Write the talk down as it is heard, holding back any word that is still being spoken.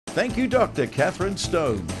Thank you, Dr. Catherine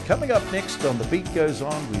Stone. Coming up next on The Beat Goes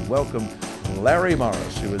On, we welcome Larry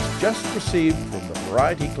Morris, who has just received from the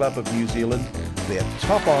Variety Club of New Zealand their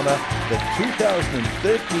top honour, the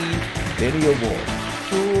 2013 Benny Award.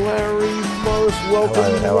 Larry Morris, welcome.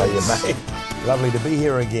 Hello, how are you, mate? Lovely to be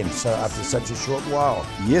here again, so after such a short while.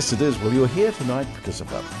 Yes, it is. Well, you're here tonight because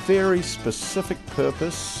of a very specific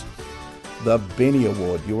purpose, the Benny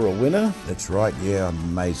Award. You're a winner. That's right, yeah, I'm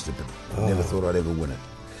amazed at it. Never thought I'd ever win it.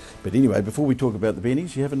 But anyway, before we talk about the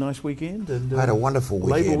Bennies, you have a nice weekend? And, I had a wonderful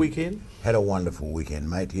weekend. Labor weekend? Had a wonderful weekend,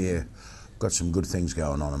 mate, yeah. Got some good things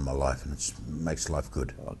going on in my life, and it makes life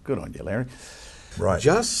good. Oh, good on you, Larry. Right.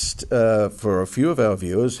 Just for a few of our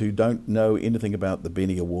viewers who don't know anything about the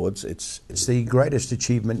Benny Awards, It's the greatest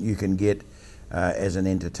achievement you can get as an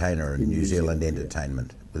entertainer in New Zealand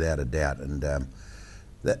entertainment, without a doubt. And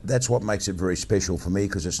that's what makes it very special for me,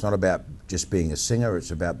 because it's not about just being a singer,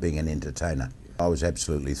 it's about being an entertainer. I was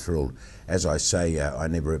absolutely thrilled. As I say, I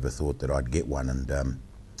never ever thought that I'd get one, and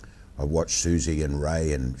I watched Susie and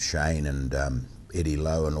Ray and Shane and Eddie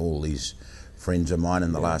Lowe and all these friends of mine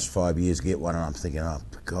in the last 5 years get one, and I'm thinking, oh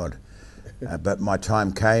God. But my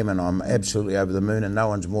time came, and I'm absolutely over the moon, and no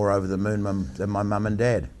one's more over the moon than my mum and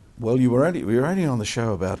dad. Well, we were only on the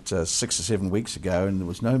show about 6 or 7 weeks ago, and there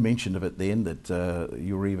was no mention of it then that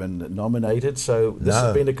you were even nominated. So this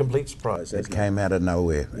has been a complete surprise. It came out of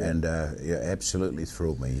nowhere, and it absolutely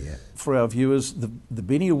thrilled me. Yeah. For our viewers, the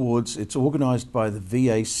Benny Awards, it's organised by the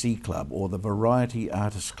VAC Club, or the Variety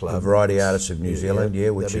Artists Club. The Variety Artists of New Zealand,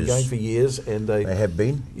 which they've been going for years, and they have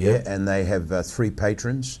been, and they have 3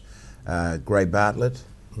 patrons: Gray Bartlett,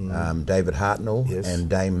 David Hartnell, and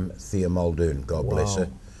Dame Thea Muldoon. God bless her.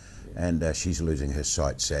 And she's losing her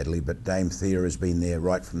sight, sadly. But Dame Thea has been there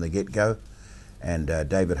right from the get-go. And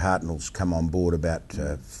David Hartnell's come on board about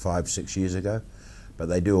 5-6 years ago. But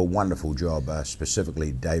they do a wonderful job,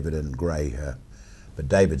 specifically David and Gray. But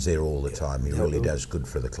David's there all the time. He really does good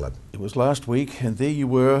for the club. It was last week, and there you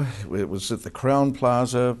were. It was at the Crown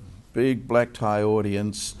Plaza, big black tie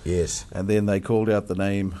audience. Yes. And then they called out the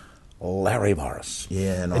name Larry Morris.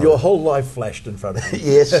 Yeah, and your whole life flashed in front of you.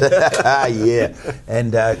 Yes, yeah.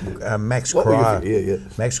 And Max Cryer.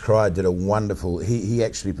 Max Cryer did a wonderful. He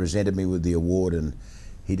actually presented me with the award, and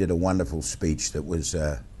he did a wonderful speech that was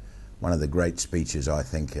one of the great speeches, I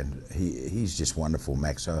think. And he's just wonderful,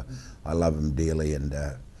 Max. I love him dearly, and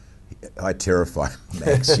I terrify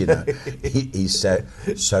Max. You know, he's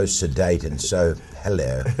so sedate and so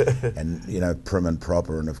hello, and prim and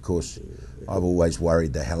proper, and of course, I've always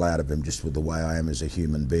worried the hell out of him just with the way I am as a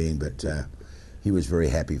human being, but he was very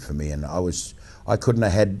happy for me, and I couldn't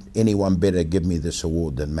have had anyone better give me this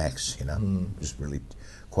award than Max. It was really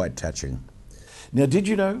quite touching. Now, did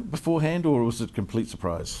you know beforehand, or was it a complete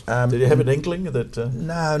surprise? Did you have an inkling that?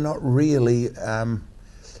 No, not really.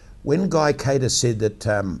 When Guy Cater said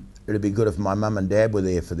that it'd be good if my mum and dad were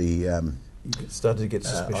there for the. You started to get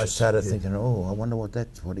suspicious. I started thinking, I wonder what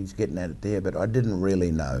he's getting at it there, but I didn't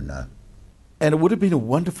really know. No. And it would have been a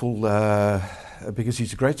wonderful, because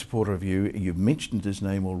he's a great supporter of you. You've mentioned his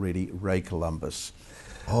name already, Ray Columbus.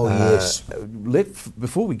 Oh, yes.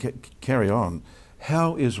 Before we carry on,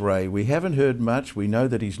 how is Ray? We haven't heard much. We know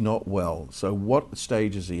that he's not well. So what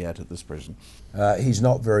stage is he at this present? He's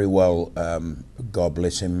not very well, God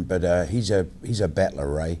bless him, but he's a battler,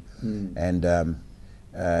 Ray. And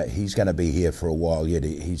he's going to be here for a while yet.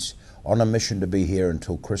 He's on a mission to be here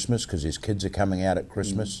until Christmas, because his kids are coming out at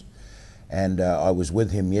Christmas. And I was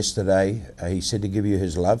with him yesterday. He said to give you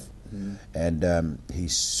his love, and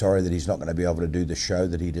he's sorry that he's not going to be able to do the show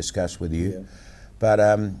that he discussed with you. But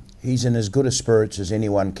he's in as good a spirits as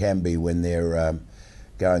anyone can be when they're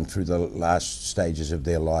going through the last stages of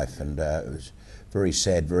their life. And it was very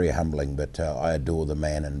sad, very humbling, but I adore the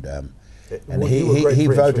man. And he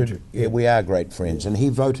voted. Yeah, we are great friends, and he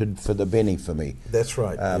voted for the Benny for me. That's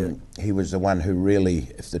right. He was the one who really,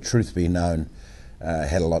 if the truth be known,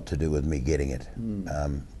 had a lot to do with me getting it.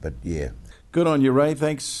 But yeah. Good on you, Ray.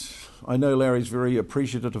 Thanks. I know Larry's very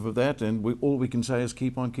appreciative of that, and all we can say is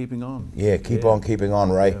keep on keeping on. Yeah, keep on keeping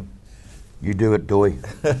on, Ray. You do it, Doy.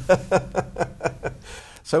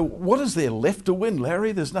 So what is there left to win,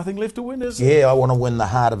 Larry? There's nothing left to win, is there? Yeah, I want to win the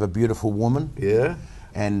heart of a beautiful woman. Yeah.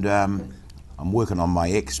 And I'm working on my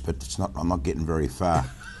ex, but I'm not getting very far.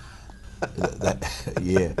 That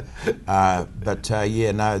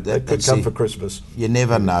could come for Christmas. You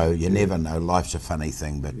never know. You never know. Life's a funny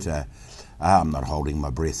thing, but I'm not holding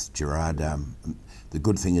my breath, Gerard. The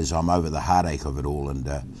good thing is I'm over the heartache of it all,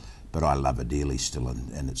 but I love her dearly still,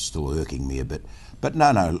 and it's still irking me a bit. But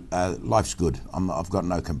no, life's good. I've got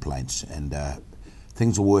no complaints, and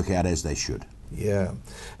things will work out as they should. Yeah.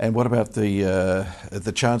 And what about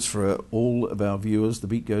the chance for all of our viewers, The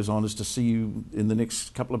Beat Goes On, is to see you in the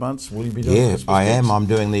next couple of months? Will you be doing Christmas I gigs? am. I'm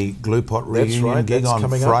doing the Glue Pot reunion gig on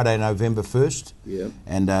Friday, November 1st. Yeah.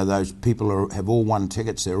 And those people have all won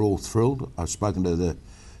tickets. They're all thrilled. I've spoken to the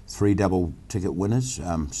 3 double ticket winners,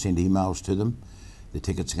 sent emails to them. The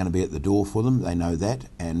tickets are going to be at the door for them. They know that.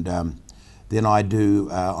 And then I do,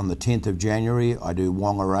 on the 10th of January, I do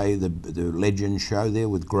Whangarei, the Legend show there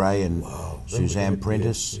with Gray and Suzanne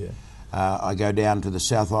Prentice. Yeah. I go down to the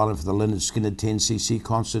South Island for the Lynyrd Skynyrd 10cc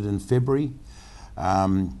concert in February.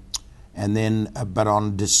 And then, but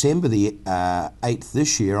on December the 8th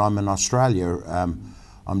this year, I'm in Australia.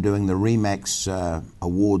 I'm doing the Remax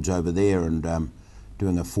Awards over there and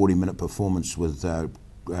doing a 40-minute performance with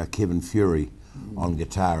Kevin Fury on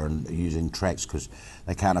guitar and using tracks because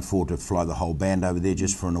they can't afford to fly the whole band over there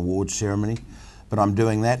just for an awards ceremony. But I'm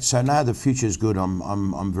doing that, so no, the future's good.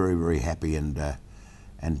 I'm very, very happy and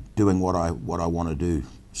doing what I want to do,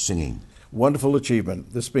 singing. Wonderful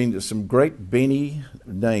achievement. There's been some great Benny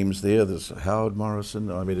names there. There's Howard Morrison.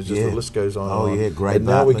 I mean, it's just the list goes on. Oh and on. yeah, great. And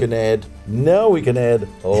now we can add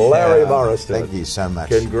Larry Morris to it. Thank you so much.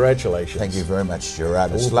 Congratulations. Thank you very much,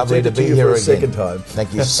 Gerard. It's We'll lovely to present be it to you here for a again. second time.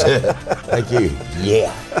 Thank you, sir. Thank you.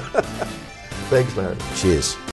 Yeah. Thanks, Larry. Cheers.